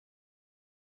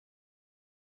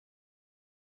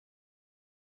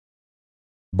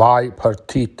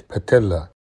Bipartite Patella.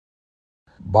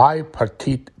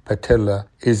 Bipartite patella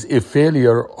is a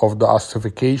failure of the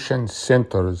ossification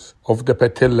centers of the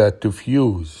patella to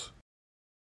fuse.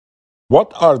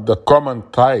 What are the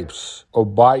common types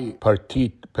of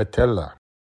bipartite patella?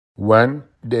 1.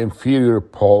 The inferior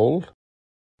pole.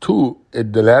 2.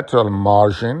 At the lateral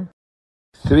margin.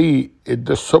 3. At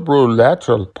the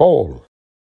superolateral pole.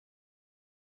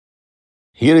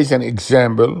 Here is an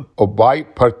example of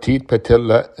bipartite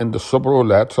patella in the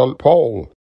superolateral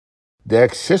pole. The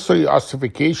accessory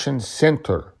ossification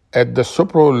center at the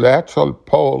superolateral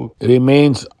pole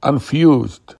remains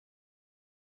unfused.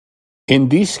 In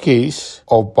this case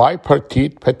of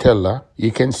bipartite patella,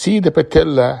 you can see the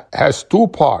patella has two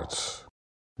parts.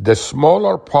 The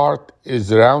smaller part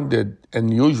is rounded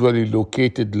and usually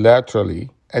located laterally,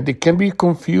 and it can be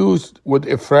confused with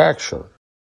a fracture.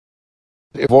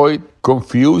 Avoid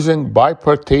confusing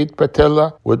bipartite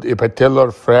patella with a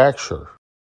patellar fracture.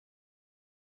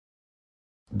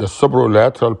 The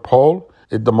superolateral pole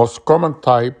is the most common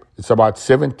type. It's about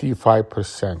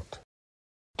 75%.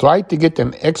 Try to get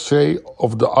an X-ray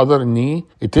of the other knee.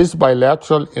 It is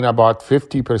bilateral in about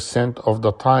 50% of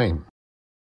the time.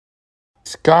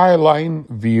 Skyline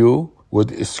view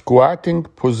with a squatting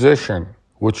position,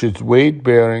 which is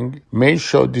weight-bearing, may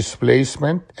show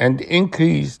displacement and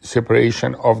increased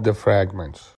separation of the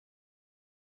fragments.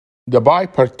 The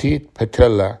bipartite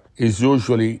patella is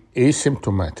usually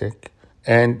asymptomatic,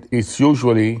 and it's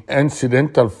usually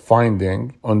incidental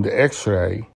finding on the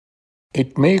X-ray.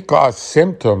 It may cause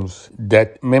symptoms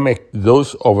that mimic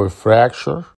those of a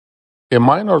fracture. A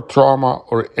minor trauma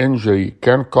or injury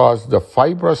can cause the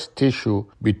fibrous tissue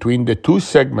between the two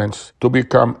segments to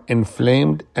become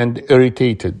inflamed and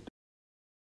irritated.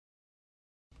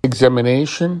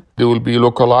 Examination, there will be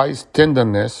localized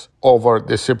tenderness over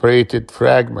the separated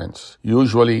fragments,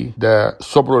 usually the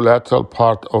superolateral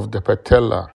part of the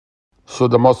patella. So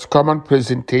the most common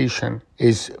presentation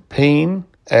is pain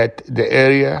at the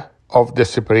area of the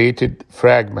separated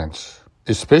fragments,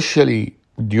 especially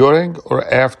during or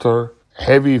after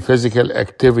heavy physical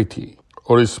activity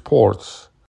or sports.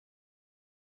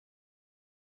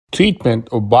 Treatment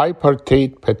of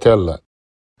bipartite patella.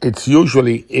 It's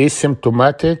usually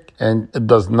asymptomatic and it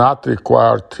does not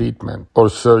require treatment or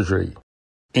surgery.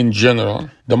 In general,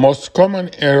 the most common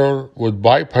error with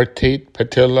bipartite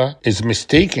patella is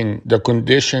mistaking the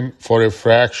condition for a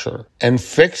fracture and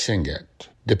fixing it.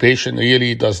 The patient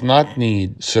really does not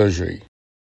need surgery.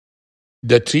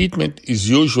 The treatment is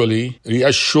usually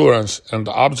reassurance and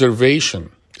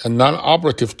observation. A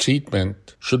non-operative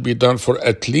treatment should be done for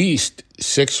at least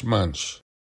 6 months.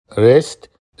 Rest,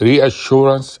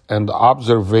 reassurance, and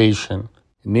observation,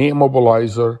 knee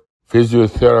immobilizer,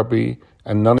 physiotherapy,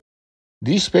 and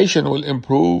This patient will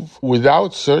improve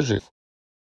without surgery.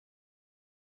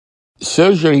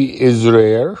 Surgery is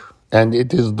rare, and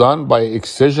it is done by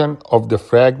excision of the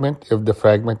fragment if the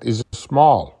fragment is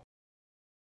small.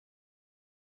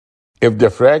 If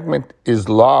the fragment is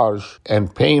large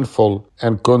and painful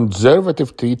and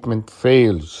conservative treatment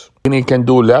fails, then you can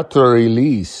do lateral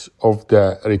release of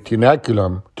the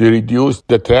retinaculum to reduce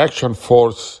the traction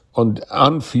force on the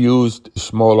unfused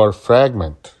smaller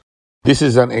fragment. This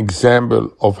is an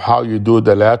example of how you do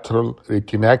the lateral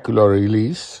retinacular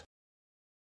release.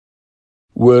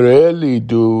 We rarely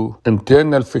do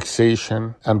internal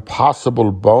fixation and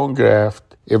possible bone graft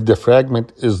if the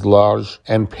fragment is large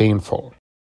and painful.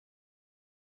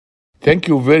 Thank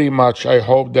you very much. I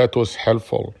hope that was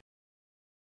helpful.